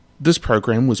This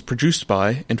program was produced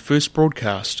by and first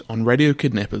broadcast on Radio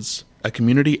Kidnappers, a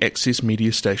community access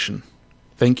media station.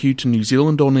 Thank you to New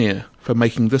Zealand On Air for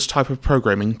making this type of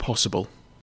programming possible.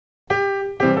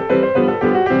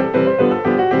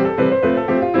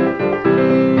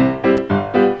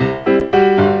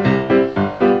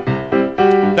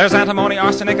 There's antimony,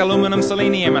 arsenic, aluminum,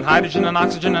 selenium, and hydrogen and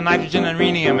oxygen and nitrogen and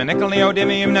rhenium, and nickel,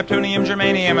 neodymium, neptunium,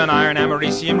 germanium, and iron,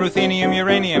 americium, ruthenium,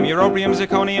 uranium, europium,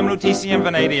 zirconium, lutetium,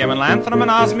 vanadium, and lanthanum,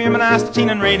 and osmium, and astatine,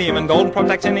 and radium, and gold,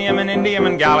 protactinium, and indium,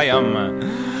 and gallium,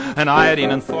 and iodine,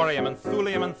 and thorium, and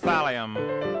thulium, and thallium.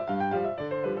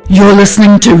 You're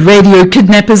listening to Radio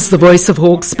Kidnappers, the voice of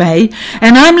Hawke's Bay,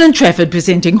 and I'm Lynne Trafford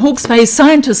presenting Hawke's Bay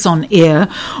Scientists on Air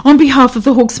on behalf of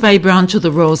the Hawke's Bay branch of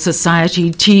the Royal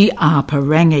Society Te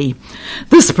Aparangi.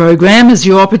 This program is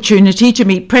your opportunity to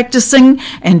meet practicing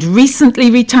and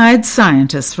recently retired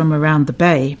scientists from around the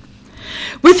Bay.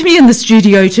 With me in the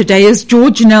studio today is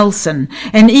George Nelson,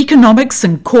 an economics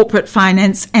and corporate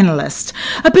finance analyst,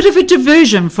 a bit of a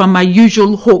diversion from my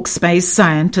usual Hawke's Bay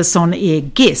Scientists on Air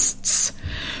guests.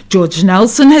 George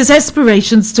Nelson has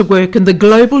aspirations to work in the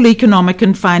global economic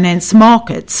and finance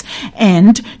markets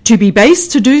and to be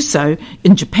based to do so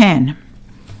in Japan.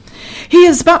 He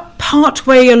is but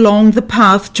partway along the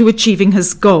path to achieving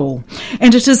his goal,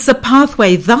 and it is the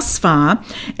pathway thus far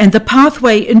and the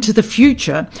pathway into the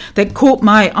future that caught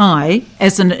my eye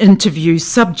as an interview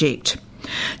subject.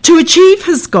 To achieve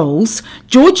his goals,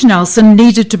 George Nelson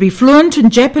needed to be fluent in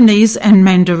Japanese and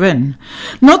Mandarin,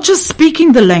 not just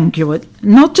speaking the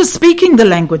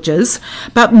languages,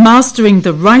 but mastering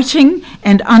the writing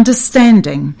and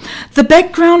understanding the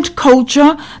background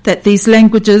culture that these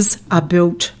languages are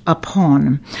built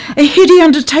upon. A heady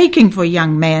undertaking for a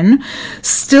young man,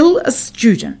 still a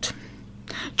student.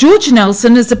 George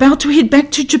Nelson is about to head back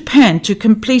to Japan to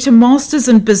complete a Master's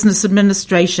in Business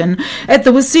Administration at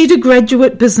the Waseda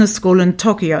Graduate Business School in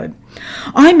Tokyo.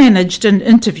 I managed an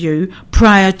interview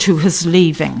prior to his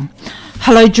leaving.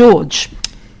 Hello, George.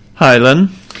 Hi, Lynne.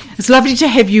 It's lovely to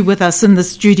have you with us in the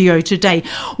studio today.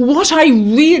 What I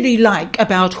really like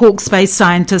about Hawke's Bay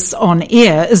Scientists on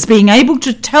Air is being able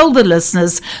to tell the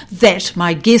listeners that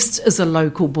my guest is a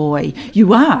local boy.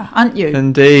 You are, aren't you?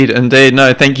 Indeed.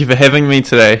 No, thank you for having me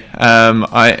today.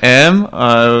 I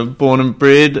am born and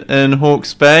bred in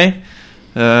Hawke's Bay.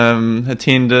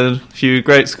 Attended a few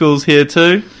great schools here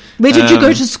too. Where did you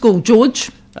go to school, George?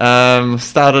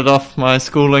 Started off my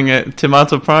schooling at Te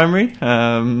Mata Primary,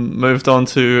 moved on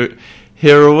to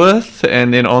Heraworth,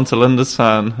 and then on to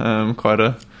Lindisfarne. Quite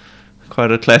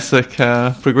a classic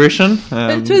progression.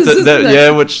 It is, isn't it?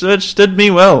 Yeah, which did me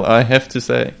well, I have to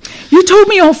say. You told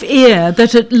me off air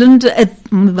that at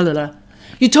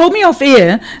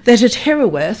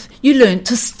Heraworth you learnt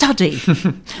to study.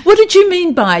 What did you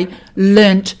mean by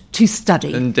learnt to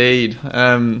study? Indeed.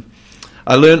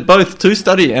 I learned both to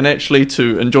study and actually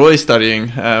to enjoy studying,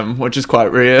 which is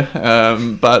quite rare,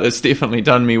 but it's definitely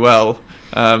done me well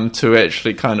to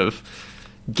actually kind of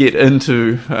get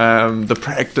into the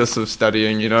practice of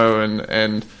studying,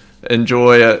 and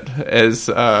enjoy it as,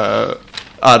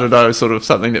 sort of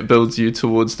something that builds you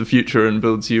towards the future and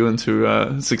builds you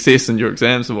into success in your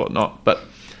exams and whatnot. But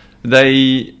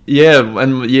in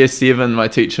year 7, my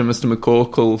teacher, Mr.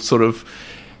 McCorkle, sort of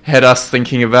had us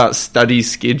thinking about study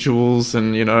schedules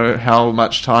and, how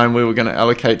much time we were going to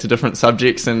allocate to different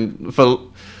subjects. And for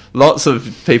lots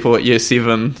of people at year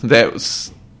 7, that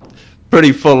was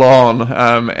pretty full on.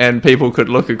 And people could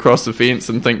look across the fence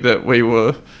and think that we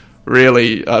were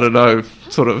really,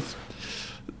 sort of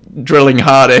drilling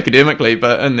hard academically.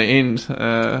 But in the end,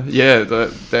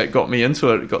 that got me into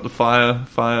it. It got the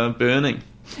fire burning.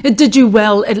 It did you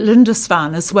well at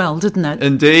Lindisfarne as well, didn't it?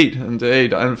 Indeed.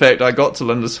 In fact, I got to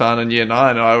Lindisfarne in year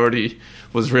 9 and I already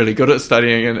was really good at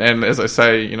studying. And as I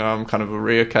say, I'm kind of a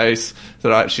rare case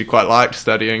that I actually quite liked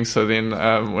studying. So then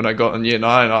when I got in year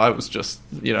 9, I was just,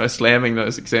 slamming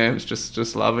those exams,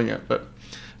 just loving it. But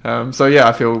I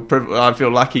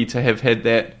feel lucky to have had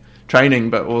that training,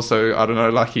 but also,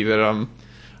 lucky that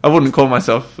I wouldn't call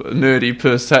myself nerdy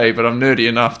per se, but I'm nerdy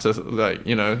enough to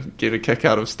get a kick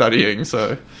out of studying.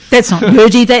 So that's not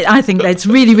nerdy. I think that's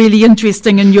really, really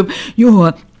interesting, and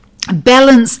you're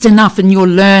balanced enough in your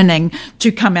learning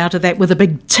to come out of that with a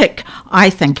big tick,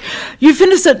 I think. You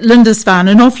finished at Lindisfarne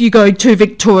and off you go to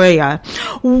Victoria.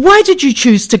 Why did you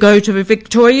choose to go to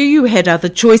Victoria? You had other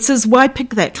choices. Why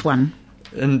pick that one?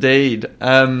 Indeed.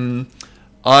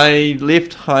 I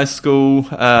left high school.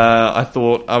 I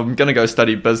thought I'm going to go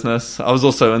study business. I was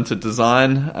also into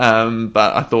design,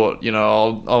 but I thought,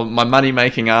 my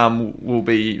money-making arm will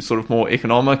be sort of more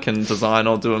economic, and design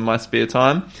I'll do in my spare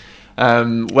time.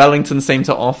 Wellington seemed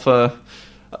to offer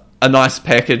a nice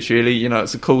package, really. You know,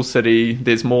 it's a cool city.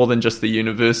 There's more than just the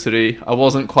university. I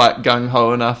wasn't quite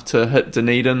gung-ho enough to hit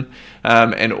Dunedin,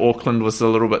 and Auckland was a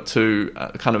little bit too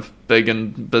kind of big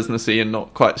and businessy and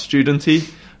not quite studenty.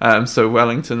 So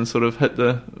Wellington sort of hit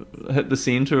the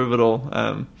centre of it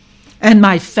all. And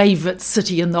my favourite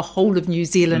city in the whole of New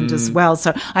Zealand as well.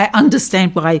 So I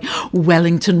understand why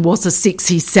Wellington was a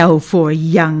sexy sell for a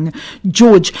young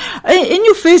George. In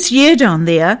your first year down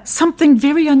there, something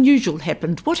very unusual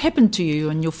happened. What happened to you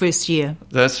in your first year?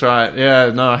 That's right. Yeah,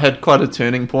 no, I had quite a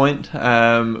turning point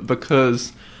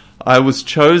because I was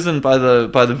chosen by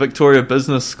the Victoria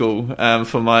Business School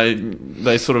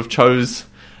they sort of chose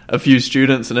a few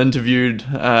students and interviewed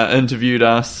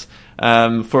us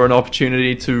for an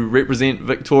opportunity to represent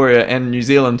Victoria and New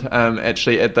Zealand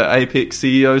actually at the APEC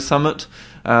CEO Summit,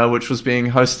 which was being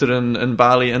hosted in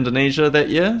Bali, Indonesia that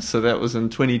year. So that was in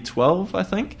 2012, I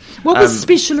think. What was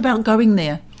special about going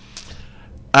there?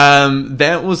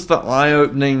 That was the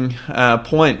eye-opening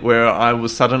point where I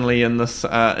was suddenly in this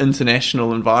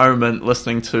international environment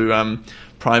listening to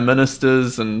prime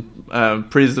ministers and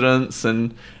presidents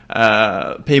and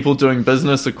people doing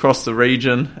business across the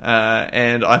region,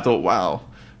 and I thought, wow,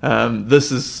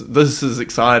 this is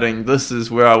exciting. This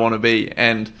is where I want to be,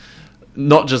 and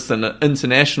not just in an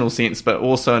international sense, but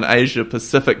also an Asia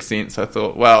Pacific sense. I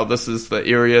thought, wow, this is the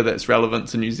area that's relevant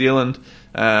to New Zealand.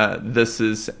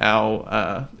 These are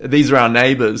our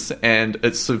neighbours, and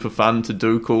it's super fun to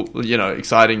do cool,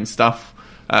 exciting stuff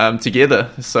together.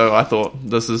 So I thought,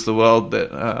 this is the world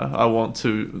that I want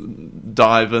to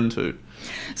dive into.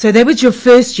 So that was your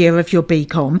first year of your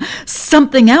BCom.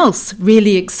 Something else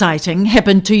really exciting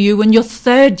happened to you in your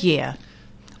third year.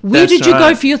 Where did you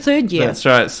go for your third year? That's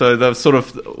right. So the sort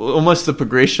of almost the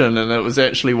progression, and it was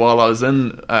actually while I was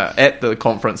at the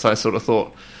conference, I sort of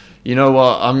thought, you know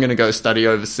what, I'm going to go study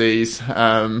overseas,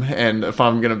 and if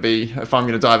I'm going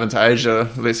to dive into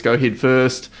Asia, let's go head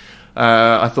first.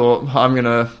 I thought I'm going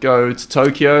to go to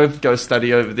Tokyo, go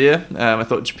study over there. I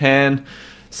thought Japan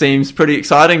seems pretty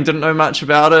exciting. Didn't know much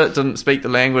about it, didn't speak the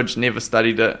language, never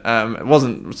studied it.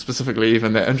 Wasn't specifically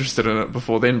even that interested in it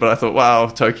before then, but I thought, wow,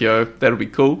 Tokyo, that'll be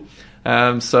cool.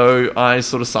 So I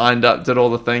sort of signed up, did all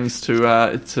the things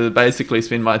to basically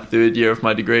spend my third year of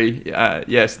my degree,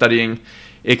 studying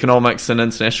economics and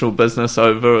international business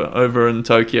over in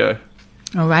Tokyo.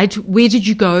 All right. Where did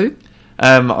you go?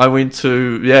 I went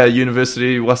to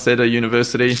university, Waseda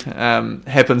University.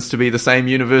 Happens to be the same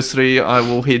university I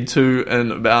will head to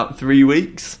in about 3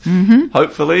 weeks,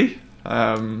 hopefully.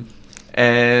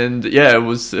 It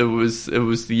was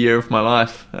the year of my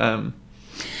life.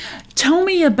 Tell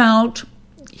me about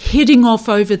heading off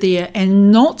over there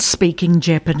and not speaking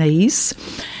Japanese,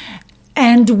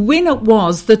 and when it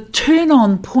was the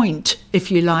turn-on point,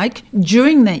 if you like,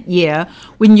 during that year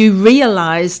when you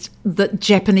realised that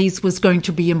Japanese was going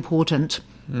to be important.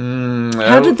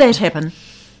 How did that happen?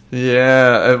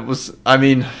 Yeah, it was, I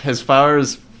mean, as far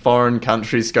as foreign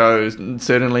countries go,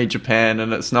 certainly Japan,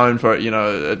 and it's known for it,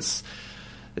 it's...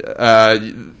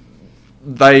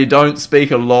 they don't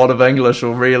speak a lot of English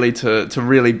or really to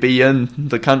really be in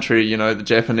the country. The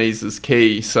Japanese is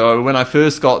key. So when I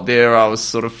first got there, I was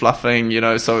sort of fluffing,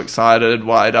 so excited,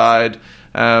 wide-eyed,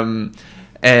 and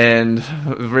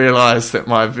realized that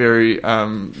my very,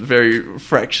 very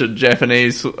fractured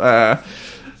Japanese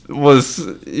was,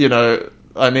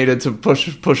 I needed to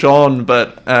push on,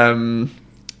 but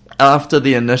after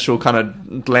the initial kind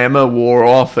of glamour wore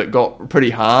off, it got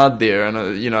pretty hard there, and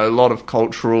a lot of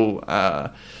cultural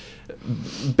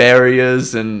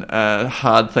barriers and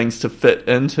hard things to fit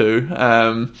into.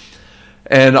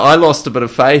 And I lost a bit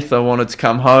of faith. I wanted to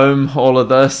come home. All of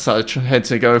this, I had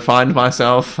to go find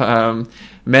myself.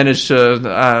 Managed to,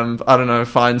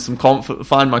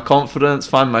 find my confidence,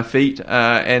 find my feet,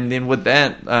 and then with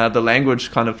that, the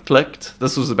language kind of clicked.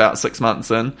 This was about 6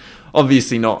 months in.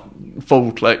 Obviously not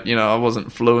full click, I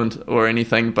wasn't fluent or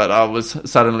anything, but I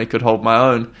suddenly could hold my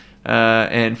own.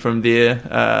 And from there,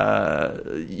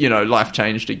 life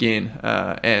changed again,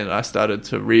 and I started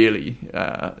to really,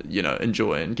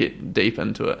 enjoy and get deep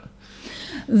into it.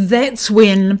 That's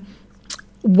when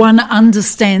one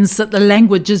understands that the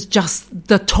language is just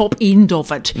the top end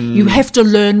of it. You have to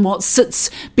learn what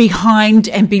sits behind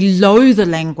and below the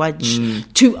language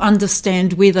to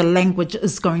understand where the language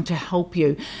is going to help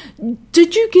you.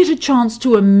 Did you get a chance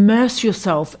to immerse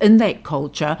yourself in that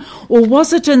culture, or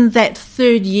was it in that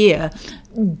third year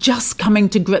just coming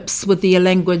to grips with the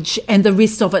language and the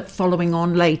rest of it following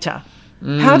on later?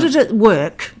 How did it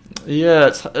work?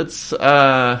 Yeah, it's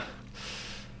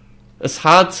It's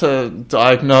hard to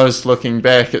diagnose looking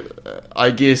back. I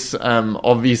guess,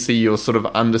 obviously you're sort of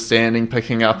understanding,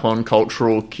 picking up on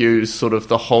cultural cues sort of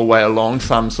the whole way along,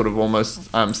 some sort of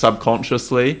almost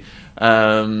subconsciously.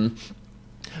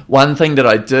 One thing that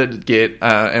I did get,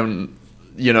 and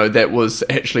that was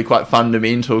actually quite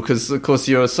fundamental, because of course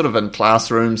you're sort of in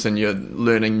classrooms and you're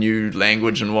learning new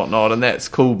language and whatnot, and that's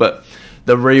cool, but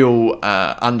the real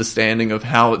understanding of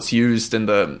how it's used and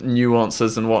the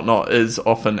nuances and whatnot is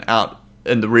often out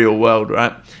in the real world,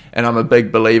 right? And I'm a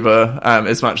big believer,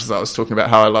 as much as I was talking about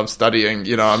how I love studying,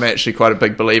 I'm actually quite a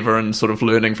big believer in sort of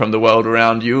learning from the world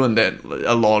around you, and that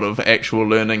a lot of actual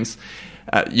learnings,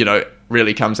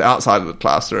 really comes outside of the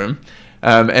classroom.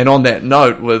 And on that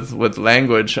note, with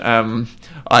language,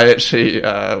 I actually,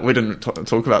 we didn't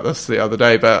talk about this the other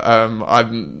day, but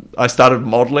I started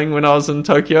modelling when I was in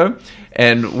Tokyo,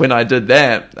 and when I did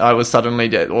that, I was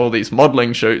suddenly at all these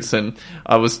modelling shoots, and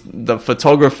I was the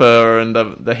photographer and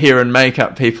the hair and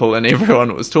makeup people, and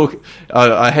everyone was talking.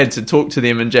 I had to talk to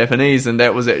them in Japanese, and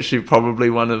that was actually probably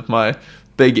one of my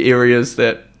big areas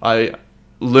that I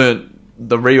learnt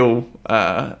the real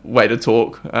way to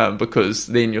talk, because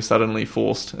then you're suddenly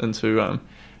forced into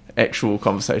actual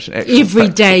conversation,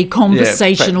 everyday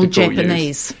conversational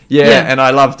Japanese. Yeah, and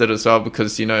I loved it as well,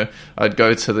 because I'd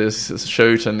go to this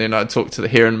shoot and then I'd talk to the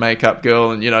hair and makeup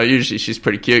girl, and usually she's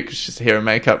pretty cute because she's a hair and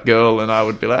makeup girl, and I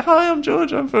would be like, "Hi, I'm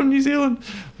George, I'm from New Zealand,"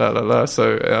 blah blah blah.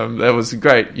 So that was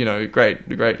great,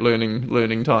 great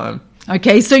learning time.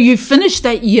 Okay, so you finished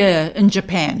that year in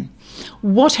Japan.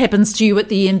 What happens to you at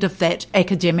the end of that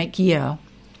academic year?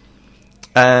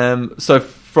 So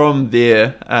from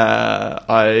there,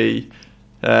 I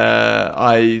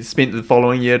spent the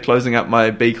following year closing up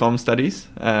my BCom studies,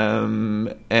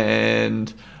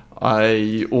 and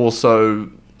I also,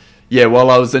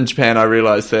 while I was in Japan, I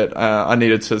realised that I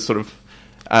needed to sort of,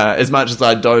 as much as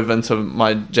I dove into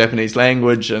my Japanese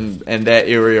language and that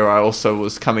area, I also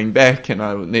was coming back, and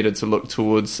I needed to look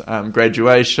towards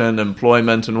graduation,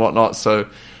 employment and whatnot. So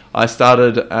I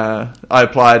started, I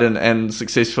applied and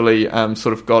successfully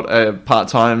sort of got a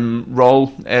part-time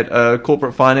role at a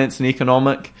corporate finance and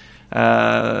economic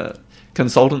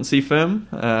consultancy firm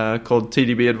called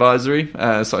TDB Advisory.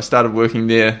 So I started working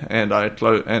there, and I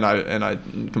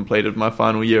completed my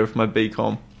final year of my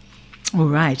BCom. All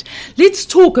right. Let's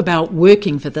talk about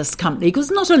working for this company,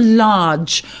 because not a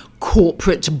large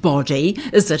corporate body,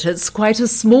 is it? It's quite a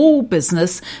small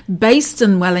business based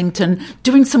in Wellington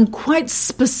doing some quite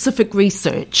specific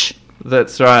research.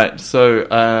 That's right. So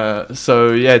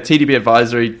TDB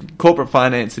Advisory, corporate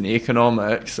finance and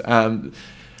economics.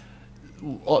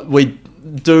 We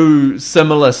do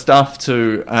similar stuff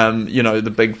to,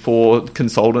 the big four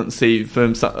consultancy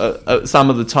firms some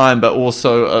of the time, but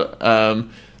also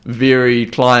very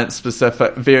client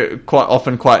specific, quite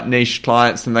often quite niche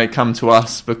clients, and they come to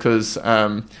us because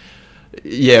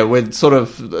we're sort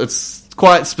of, it's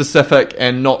quite specific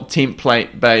and not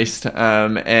template based,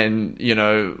 and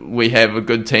we have a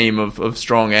good team of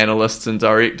strong analysts and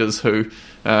directors who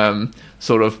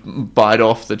sort of bite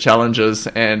off the challenges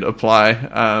and apply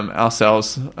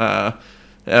ourselves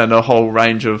and a whole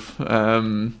range of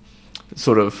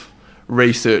sort of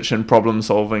research and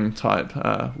problem-solving type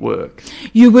work.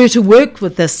 You were to work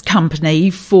with this company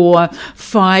for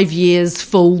 5 years,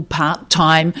 full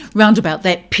part-time, round about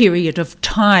that period of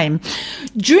time.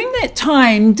 During that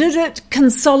time, did it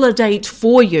consolidate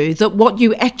for you that what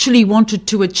you actually wanted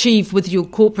to achieve with your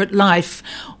corporate life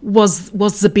was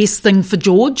the best thing for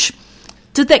George?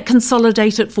 Did that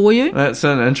consolidate it for you? That's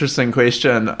an interesting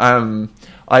question.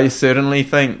 I certainly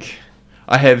think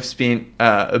I have spent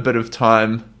a bit of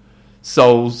time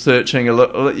soul searching,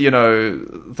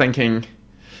 thinking,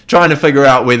 trying to figure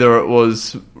out whether it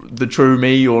was the true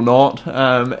me or not.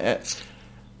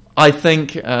 I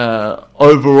think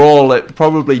overall it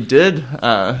probably did.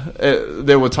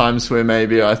 There were times where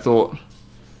maybe I thought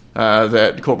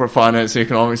that corporate finance and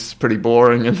economics is pretty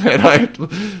boring and that I'd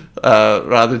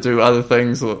rather do other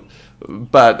things,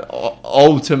 but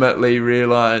ultimately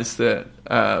realised that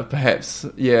perhaps,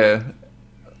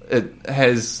 it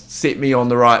has set me on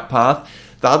the right path.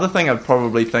 The other thing I'd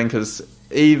probably think is,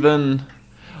 I'm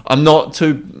not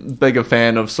too big a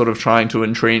fan of sort of trying to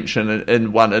entrench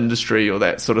in one industry or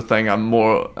that sort of thing. I'm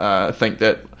more think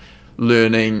that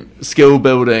learning, skill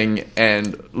building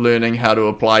and learning how to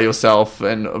apply yourself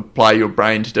and apply your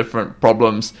brain to different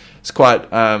problems is quite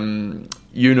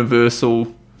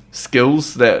universal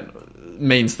skills. That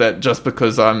means that just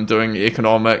because I'm doing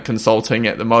economic consulting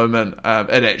at the moment,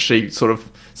 it actually sort of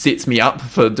sets me up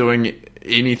for doing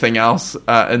anything else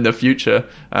in the future,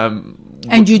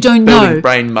 And you don't building know.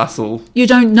 brain muscle. You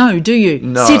don't know, do you?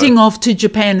 No. Setting off to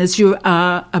Japan as you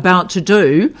are about to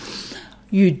do,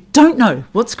 you don't know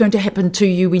what's going to happen to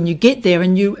you when you get there,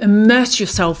 and you immerse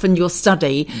yourself in your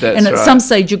study. That's at right. some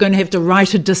stage you're going to have to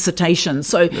write a dissertation.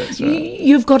 So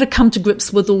you've got to come to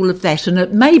grips with all of that. And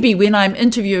it may be when I'm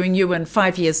interviewing you in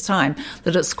 5 years' time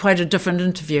that it's quite a different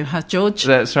interview, huh, George?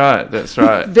 That's right.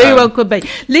 Very well could be.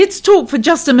 Let's talk for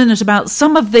just a minute about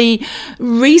some of the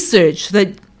research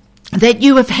that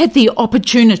you have had the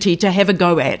opportunity to have a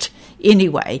go at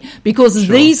anyway, because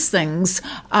these things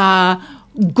are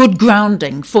good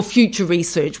grounding for future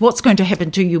research. What's going to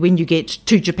happen to you when you get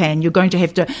to Japan? You're going to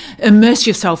have to immerse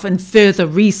yourself in further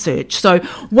research. So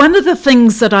one of the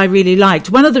things that I really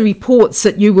liked, one of the reports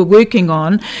that you were working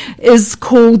on is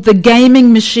called the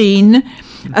Gaming Machine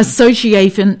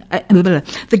Association,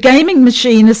 the Gaming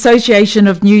Machine Association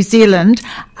of New Zealand,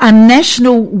 a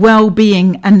national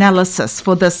wellbeing analysis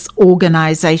for this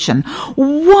organisation.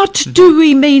 What do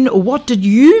we mean, or what did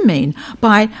you mean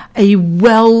by a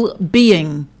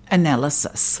wellbeing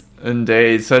analysis?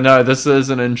 Indeed. So no, this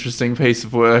is an interesting piece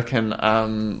of work, and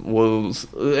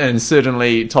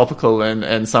certainly topical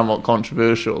and somewhat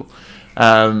controversial.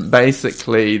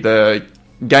 Basically, the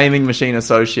Gaming Machine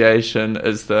Association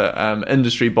is the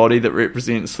industry body that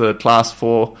represents the Class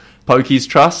 4 pokies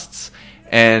trusts,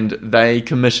 and they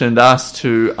commissioned us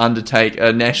to undertake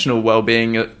a national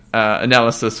wellbeing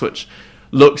analysis, which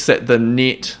looks at the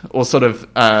net, or sort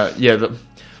of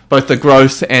both the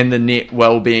gross and the net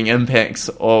wellbeing impacts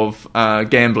of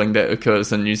gambling that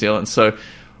occurs in New Zealand. So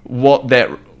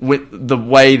the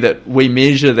way that we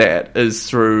measure that is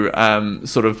through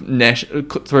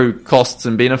through costs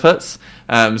and benefits.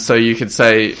 So you could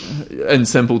say, in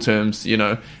simple terms,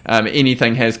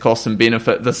 anything has cost and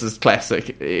benefit. This is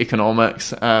classic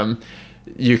economics.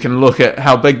 You can look at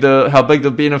how big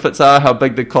the benefits are, how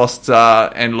big the costs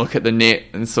are, and look at the net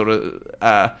and sort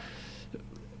of.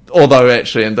 Although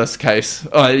actually in this case,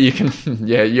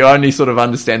 you only sort of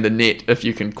understand the net if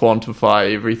you can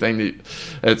quantify everything.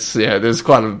 There's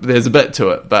a bit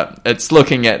to it, but it's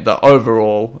looking at the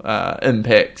overall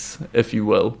impacts, if you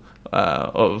will,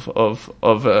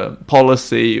 of a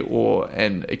policy or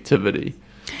an activity.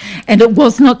 And it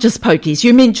was not just pokies.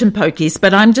 You mentioned pokies,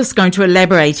 but I'm just going to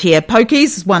elaborate here.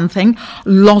 Pokies is one thing,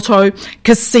 lotto,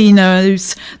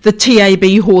 casinos, the TAB,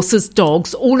 horses,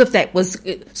 dogs, all of that was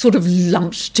sort of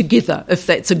lumped together, if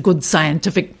that's a good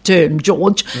scientific term,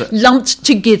 George, lumped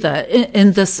together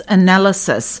in this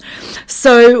analysis.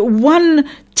 So one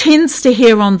tends to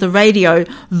hear on the radio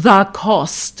the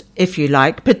cost, if you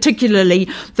like, particularly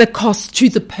the cost to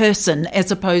the person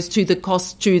as opposed to the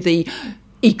cost to the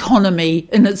economy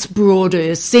in its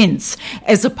broader sense,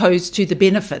 as opposed to the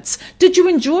benefits. Did you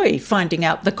enjoy finding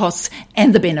out the costs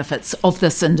and the benefits of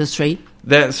this industry?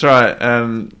 That's right,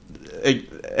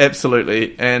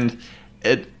 absolutely, and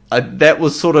that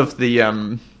was sort of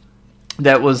the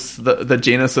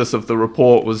genesis of the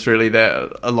report. Was really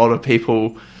that a lot of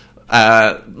people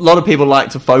like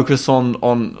to focus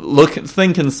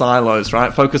think in silos,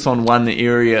 right? Focus on one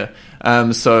area.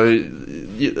 So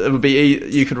it would be,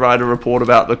 you could write a report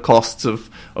about the costs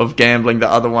of gambling. The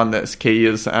other one that's key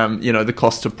is, the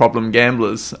cost of problem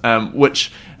gamblers,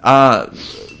 which are,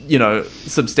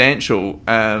 substantial.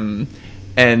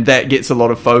 And that gets a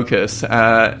lot of focus.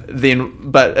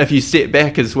 But if you step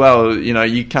back as well,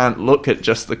 you can't look at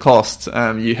just the costs.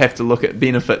 You have to look at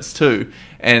benefits too,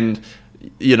 and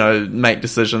make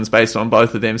decisions based on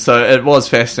both of them. So it was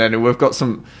fascinating. We've got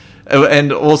some,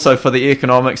 and also for the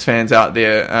economics fans out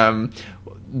there,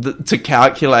 to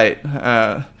calculate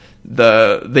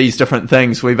these different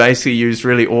things, we basically used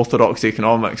really orthodox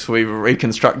economics. We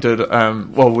constructed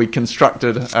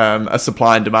a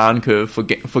supply and demand curve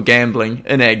for gambling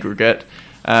in aggregate.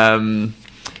 And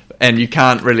you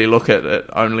can't really look at it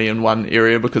only in one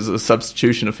area because of the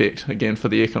substitution effect, again, for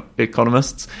the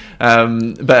economists.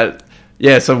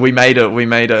 So we made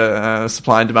a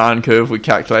supply and demand curve. We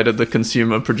calculated the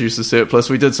consumer producer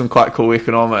surplus. We did some quite cool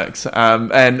economics,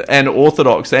 and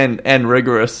orthodox and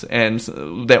rigorous, and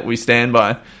that we stand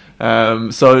by. It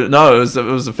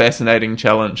was a fascinating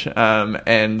challenge,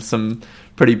 and some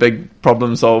pretty big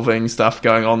problem solving stuff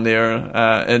going on there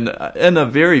in a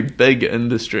very big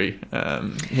industry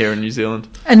here in New Zealand.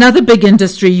 Another big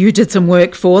industry you did some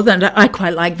work for, that I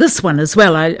quite like this one as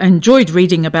well. I enjoyed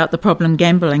reading about the problem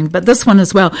gambling, but this one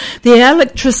as well, the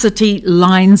electricity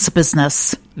lines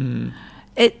business.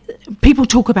 People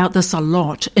talk about this a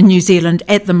lot in New Zealand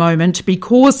at the moment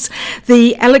because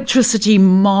the electricity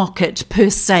market per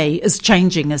se is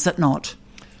changing, is it not?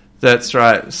 That's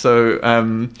right. So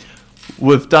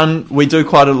we do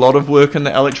quite a lot of work in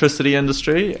the electricity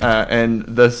industry, and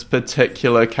this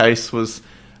particular case was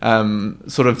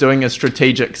sort of doing a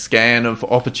strategic scan of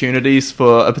opportunities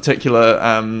for a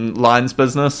particular lines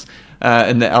business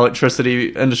in the electricity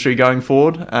industry going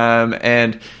forward,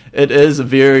 and it is a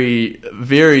very,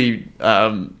 very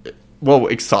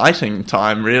exciting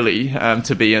time really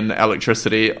to be in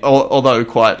electricity, although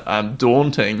quite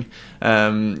daunting,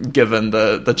 given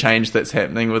the change that's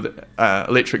happening with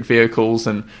electric vehicles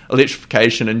and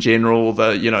electrification in general.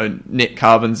 The net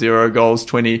carbon zero goals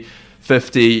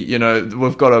 2050.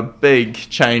 We've got a big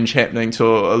change happening to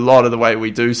a lot of the way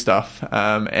we do stuff,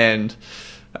 and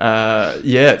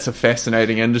it's a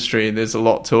fascinating industry, and there's a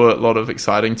lot to it, a lot of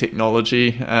exciting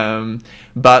technology,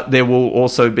 but there will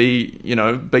also be,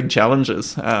 big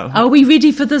challenges. Are we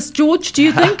ready for this, George, do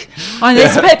you think?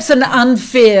 That's perhaps an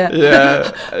unfair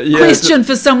question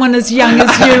for someone as young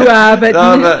as you are, but...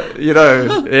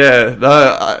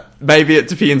 maybe it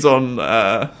depends on...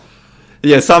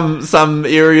 some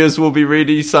areas will be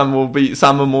ready. Some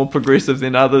are more progressive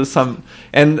than others. Same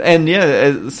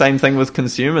thing with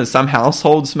consumers. Some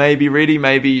households may be ready,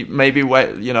 maybe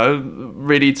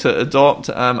ready to adopt.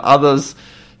 Others,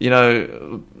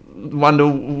 wonder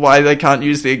why they can't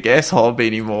use their gas hob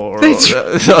anymore.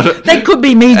 That could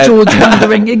be me, George,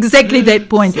 wondering exactly that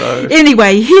point.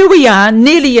 Anyway, here we are,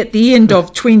 nearly at the end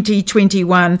of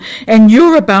 2021, and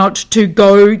you're about to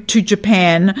go to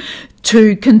Japan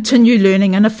to continue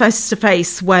learning in a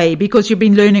face-to-face way, because you've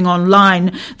been learning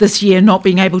online this year, not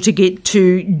being able to get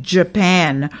to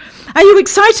Japan. Are you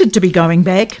excited to be going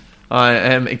back? I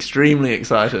am extremely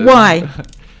excited. Why?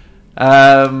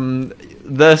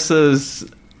 This is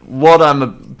what I'm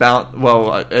about.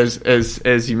 Well,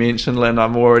 as you mentioned, Lynne,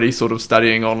 I'm already sort of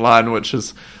studying online, which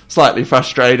is slightly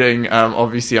frustrating.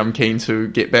 Obviously, I'm keen to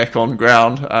get back on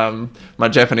ground. My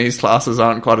Japanese classes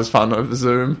aren't quite as fun over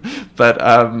Zoom,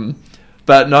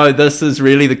 but no, this is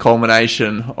really the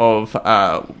culmination of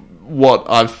what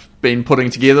I've been putting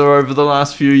together over the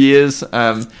last few years.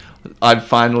 I'll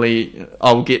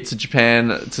get to Japan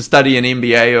to study an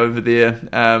MBA over there.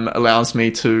 Allows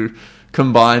me to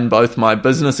combine both my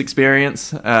business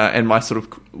experience and my sort of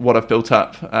what I've built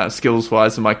up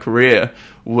skills-wise in my career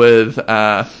with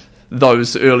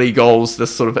those early goals,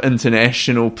 this sort of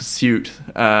international pursuit.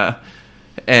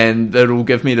 And it'll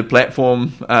give me the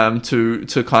platform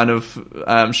to kind of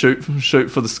shoot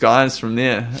for the skies from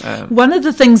there. One of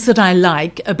the things that I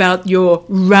like about your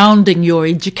rounding your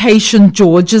education,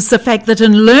 George, is the fact that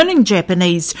in learning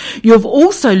Japanese, you've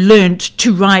also learnt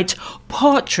to write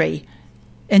poetry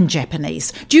in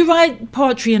Japanese. Do you write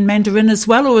poetry in Mandarin as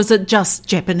well, or is it just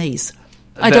Japanese?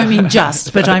 I don't mean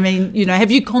just, but I mean,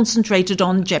 have you concentrated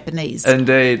on Japanese?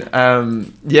 Indeed.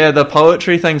 The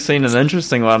poetry thing's been an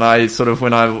interesting one.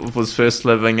 When I was first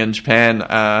living in Japan,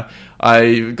 I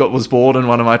was bored in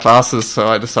one of my classes, so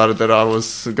I decided that I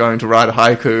was going to write a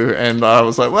haiku, and I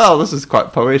was like, well, this is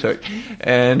quite poetic.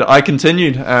 And I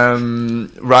continued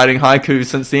writing haiku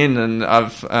since then, and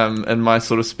I've, in my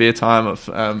sort of spare time,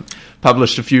 I've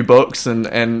published a few books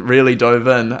and really dove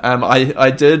in. I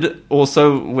did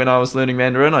also, when I was learning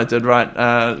Mandarin, I did write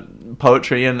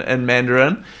poetry in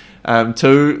Mandarin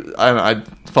too. I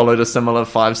followed a similar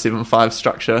 5-7-5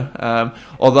 structure,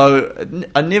 although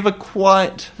it never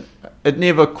quite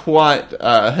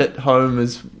hit home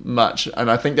as much, and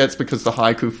I think that's because the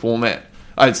haiku format,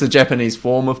 it's a Japanese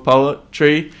form of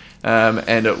poetry,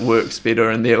 and it works better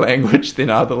in their language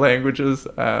than other languages.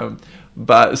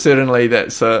 But certainly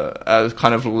that's a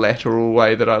kind of lateral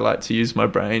way that I like to use my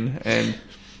brain and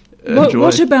enjoy.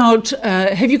 What about,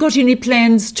 have you got any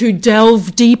plans to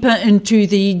delve deeper into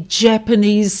the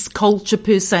Japanese culture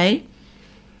per se?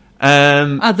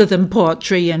 Other than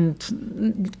poetry and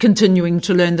continuing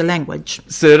to learn the language?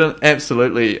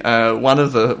 Absolutely. One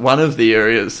of the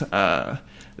areas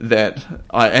that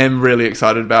I am really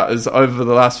excited about is over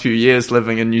the last few years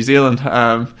living in New Zealand,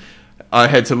 I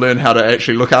had to learn how to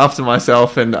actually look after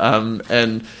myself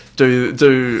and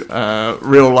do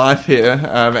real life here,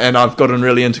 and I've gotten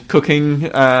really into cooking,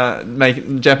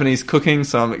 making Japanese cooking.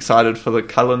 So I'm excited for the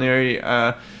culinary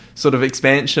sort of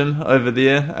expansion over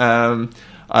there.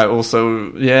 I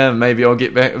also, maybe I'll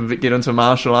get into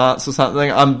martial arts or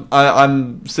something.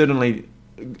 I'm certainly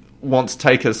want to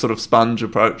take a sort of sponge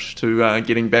approach to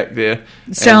getting back there.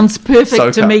 Sounds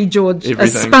perfect to me, George.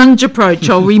 Everything. A sponge approach.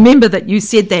 I'll remember that you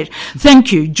said that.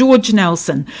 Thank you, George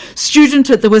Nelson, student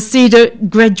at the Waseda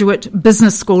Graduate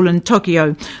Business School in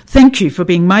Tokyo. Thank you for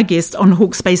being my guest on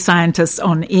Hawke's Bay Scientists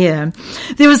on Air.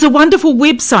 There is a wonderful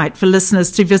website for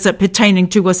listeners to visit pertaining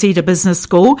to Waseda Business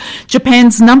School,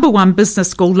 Japan's #1 business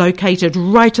school located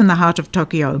right in the heart of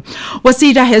Tokyo.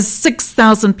 Waseda has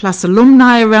 6,000 plus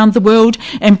alumni around the world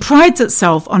and prides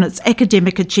itself on its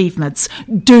academic achievements.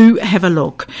 Do have a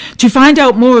look. To find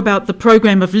out more about the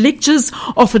program of lectures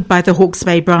offered by the Hawke's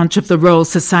Bay branch of the Royal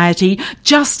Society,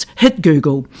 just hit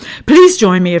Google. Please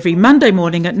join me every Monday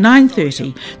morning at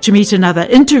 9:30 to meet another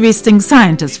interesting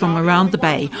scientist from around the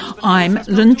Bay. I'm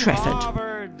Lynne Trafford.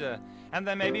 And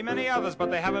there may be many others,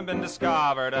 but they haven't been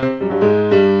discovered.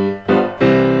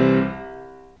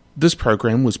 This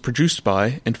program was produced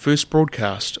by and first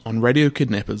broadcast on Radio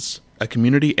Kidnappers, a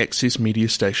community access media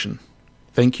station.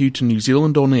 Thank you to New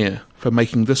Zealand On Air for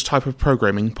making this type of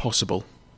programming possible.